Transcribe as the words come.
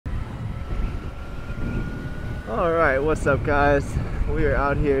Alright, what's up guys? We are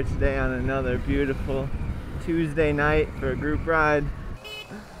out here today on another beautiful Tuesday night for a group ride.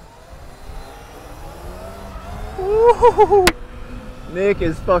 Woo! Nick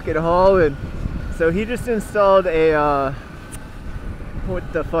is fucking hauling. So he just installed a,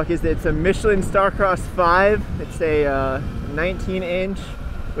 what the fuck is it? It's a Michelin Starcross 5. It's a 19 inch,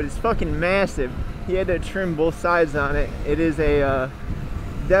 but it's fucking massive. He had to trim both sides on it. It is a,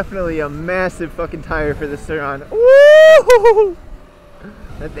 definitely a massive fucking tire for the Sur-Ron. Woo!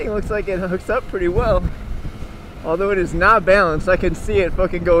 That thing looks like it hooks up pretty well. Although it is not balanced, I can see it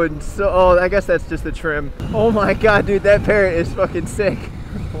fucking going so... Oh, I guess that's just the trim. Oh my god, dude, that parrot is fucking sick.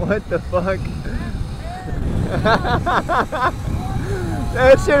 What the fuck?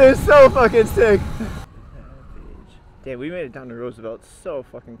 That shit is so fucking sick. Damn, we made it down to Roosevelt so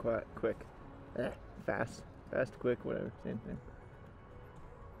fucking quick. Fast, quick, whatever, same thing.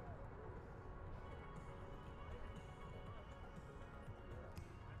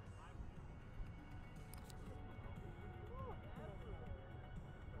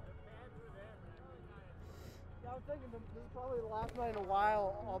 I was thinking this is probably the last night in a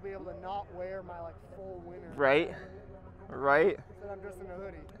while I'll be able to not wear my like full winter. Right? Right? Instead I'm just in a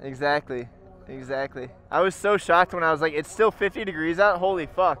hoodie. Exactly. Exactly. I was so shocked when I was like, it's still 50 degrees out? Holy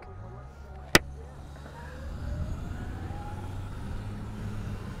fuck.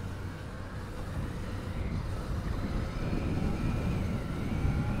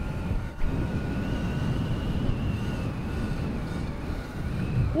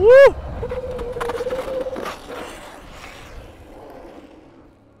 Woo!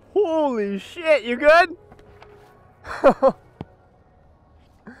 Holy shit, you good?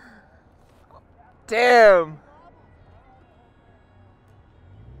 Damn.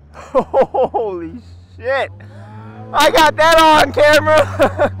 Holy shit. I got that on camera.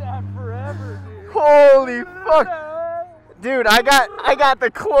 Forever, dude. Holy fuck. Dude, I got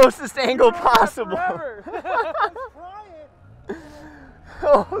the closest angle possible.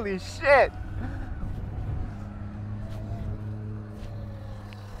 Holy shit.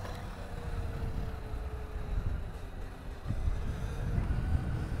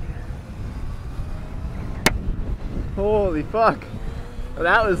 Holy fuck. Well,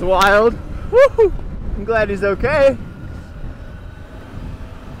 that was wild. Woo! I'm glad he's okay.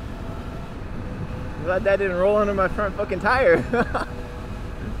 I'm glad that didn't roll under my front fucking tire.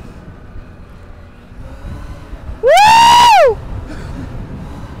 Woo!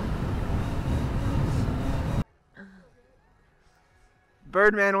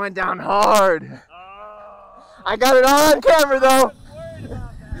 Birdman went down hard. I got it all on camera though.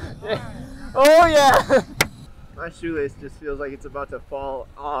 Oh yeah. My shoelace just feels like it's about to fall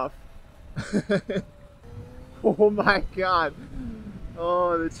off. Oh my god.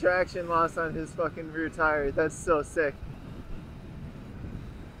 Oh, the traction loss on his fucking rear tire. That's so sick.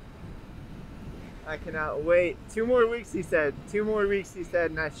 I cannot wait. 2 more weeks he said. 2 more weeks he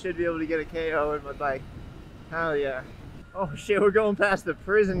said, and I should be able to get a KO in my bike. Hell yeah. Oh shit, we're going past the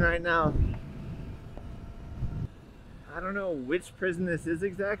prison right now. I don't know which prison this is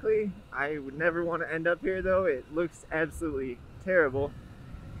exactly. I would never want to end up here though. It looks absolutely terrible.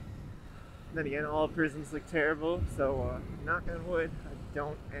 Then again, all prisons look terrible, so knock on wood, I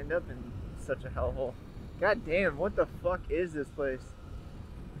don't end up in such a hellhole. God damn, what the fuck is this place?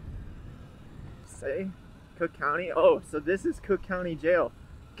 Say? Cook County? Oh, so this is Cook County Jail.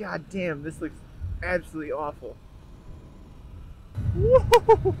 God damn, this looks absolutely awful.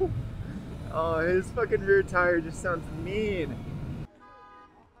 Woo! Oh, his fucking rear tire just sounds mean.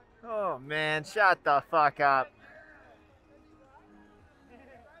 Oh man, shut the fuck up.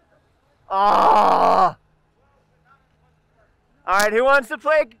 Oh! Alright, who wants to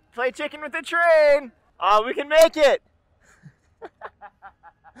play chicken with the train? Oh, we can make it!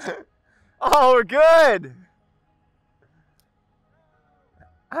 Oh, we're good!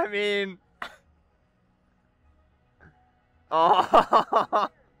 I mean... Oh!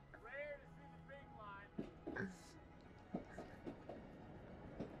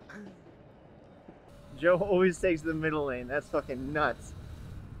 Joe always takes the middle lane. That's fucking nuts.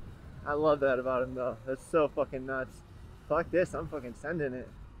 I love that about him though. That's so fucking nuts. Fuck this, I'm fucking sending it.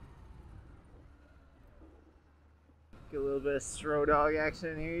 Get a little bit of Stro Dog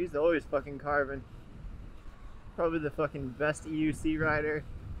action here. He's always fucking carving. Probably the fucking best EUC rider.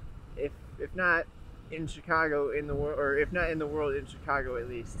 If not in Chicago, in the world, or if not in the world, in Chicago at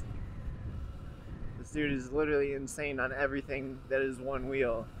least. This dude is literally insane on everything that is one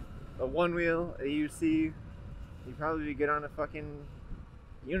wheel. A one wheel, a UC, he'd probably be good on a fucking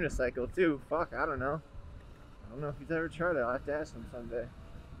unicycle too. Fuck, I don't know. I don't know if he's ever tried it. I'll have to ask him someday.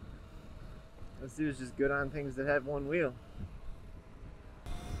 This dude's just good on things that have one wheel.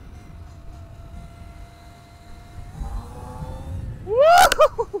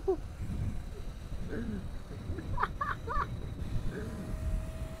 Woo!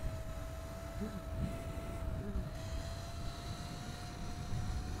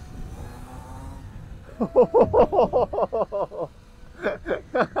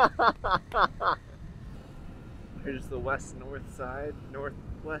 Here's the west-north side,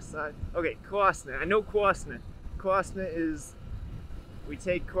 northwest side. Okay, Kwasna. I know Kwasna. Kwasna is, we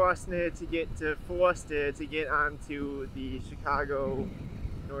take Kwasna to get to Forster to get onto the Chicago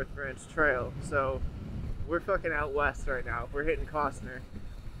North Branch Trail. So we're fucking out west right now. We're hitting Kwasna.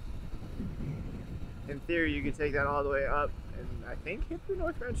 In theory, you could take that all the way up and I think hit the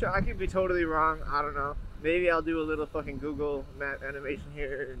North Branch Trail. I could be totally wrong. I don't know. Maybe I'll do a little fucking Google map animation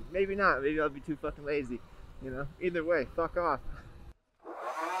here. Maybe not. Maybe I'll be too fucking lazy. You know, either way, fuck off.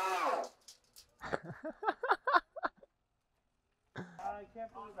 I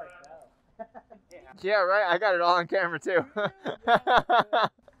can't believe I fell. Yeah, right. I got it all on camera too.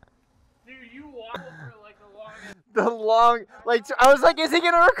 Dude, you wobbled for like the long, like I was like, is he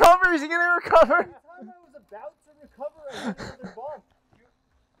gonna recover? Is he gonna recover? By the time I was about to recover, I hit another bump.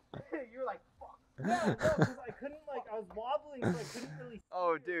 You were like, fuck. Yeah, no, because I couldn't, like, I was wobbling, so I couldn't really.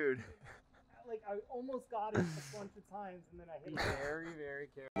 Oh, dude. Like, I almost got it a bunch of times, and then I hit it. very, very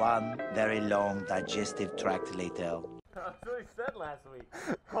careful. One very long digestive tract later. That's what he said last week.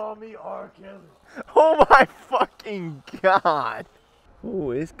 Call me R. Kelly. Oh my fucking god.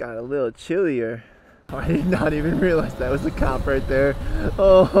 Oh, it's got a little chillier. Oh, I did not even realize that was a cop right there.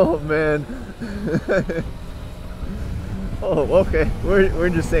 Oh man. Oh, okay. We're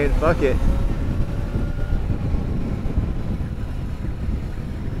just saying fuck it.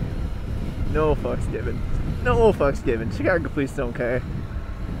 No fucks given. No fucks given. Chicago police don't care.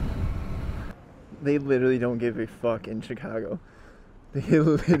 They literally don't give a fuck in Chicago. They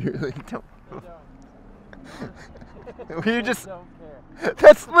literally don't. We just.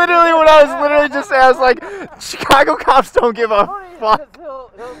 That's literally what I was literally just saying. I was like, Chicago cops don't give a fuck.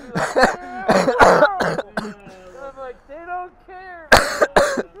 He'll be like, I'm like, they don't care.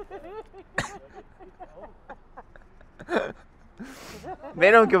 They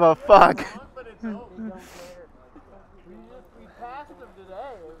don't give a fuck. But it's over. They don't care. We passed them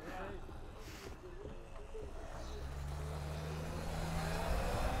today.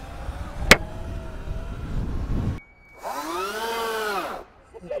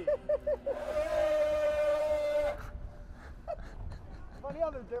 Funny how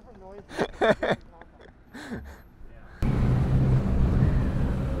they're different noises.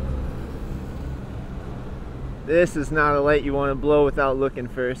 This is not a light you want to blow without looking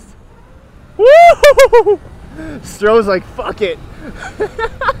first. Woo! Stroh's like, fuck it.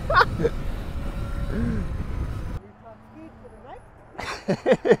 Speed for the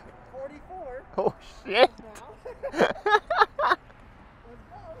night. 44. Oh shit. Let's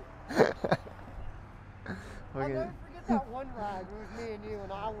go. I'll Okay. never forget that one ride. It was me and you,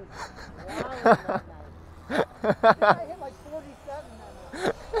 and I was wild that night. I think I hit like 47 that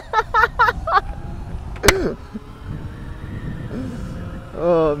night.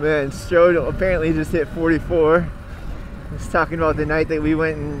 Oh man, Stroh apparently just hit 44. He's talking about the night that we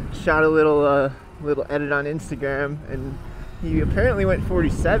went and shot a little edit on Instagram, and he apparently went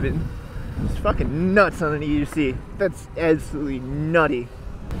 47. It's fucking nuts on an EUC. That's absolutely nutty.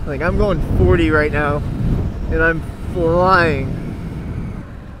 Like, I'm going 40 right now, and I'm flying.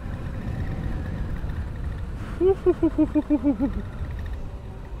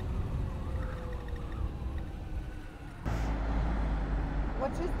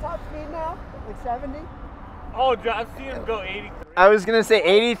 What's his top speed now? Like 70? Oh, I've seen him go 83. I was gonna say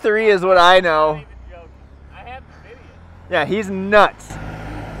 83 is what I know. I'm not even joking. I have the video. Yeah, he's nuts. It's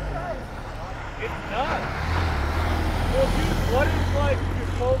nuts. Well, dude, what is like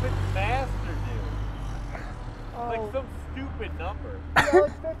your moment master do? Oh, Like some stupid number. yeah,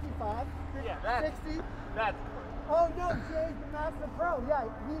 it's 55. Yeah, that's 60. that's. Oh no, Jay's the Master Pro. Yeah,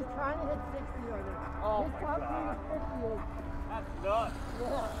 he's trying to hit 60 right now. Oh His my top God. speed is 58. That's nuts.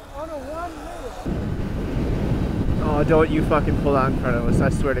 Yeah, on a one wheel. Oh, don't you fucking pull out in front of us, I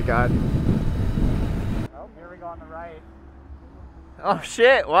swear to God. Oh, here we go on the right. Oh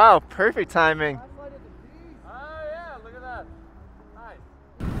shit, wow, perfect timing. Last light of the beast. Oh yeah, look at that.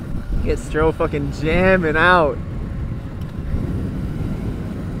 Nice. Get Stroh fucking jamming out.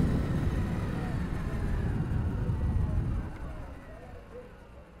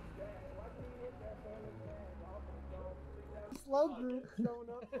 Slow group showing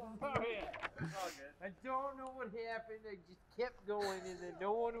up. Oh yeah. It's all good. I don't know what happened. I just kept going and then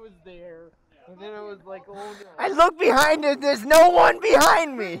no one was there. Yeah. And then it was like, oh no. I look behind it, there's no one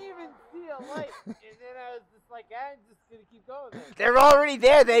behind I me. didn't even see a light. And then I was just like, I'm just gonna keep going. Then. They're already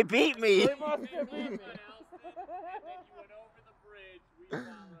there, they beat me. They must have beat me. And then you went over the bridge. We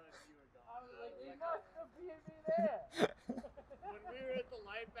followed you were gone. I was like, they must have beat me there. When we were at the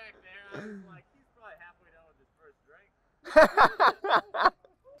light back there, I was like, he's probably halfway done with his first drink.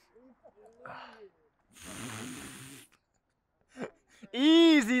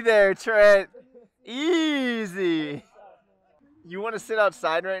 Easy there, Trent. Easy. You want to sit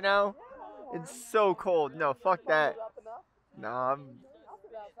outside right now? It's so cold. No, fuck that. No,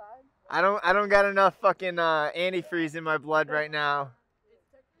 I don't got enough fucking antifreeze in my blood right now. It's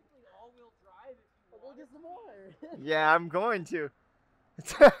technically all-wheel drive if you want. Go get some more. Yeah, I'm going to. I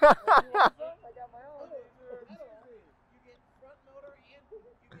got my own. You get front motor and you get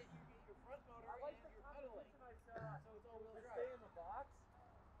your front motor and your pedaling. So it's all-wheel drive. Stay in the box.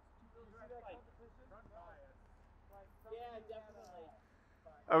 Yeah, definitely.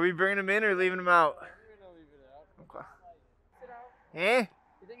 Are we bringing them in or leaving them out? We're gonna leave it out. Okay. Sit out. Eh?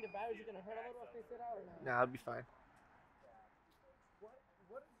 You think the batteries are gonna hurt a little if they sit out or not? Nah, I'll be fine. What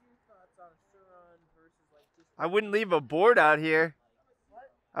is your thoughts on Suron versus like just? I wouldn't leave a board out here.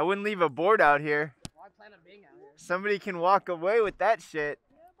 What? I wouldn't leave a board out here. Well, I plan on being out here. Somebody can walk away with that shit.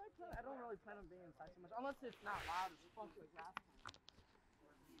 Yeah, I don't really plan on being inside so much, unless it's not loud as fuck like last time.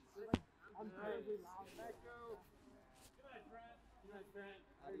 I'm terribly loud. Let's go. Good night, Trent. Good night, Trent.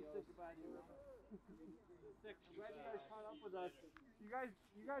 I already said goodbye to you. Sick. I'm glad you guys caught up with us. You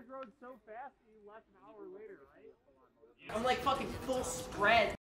guys rode so fast that you left an hour later, right? I'm like fucking full spread.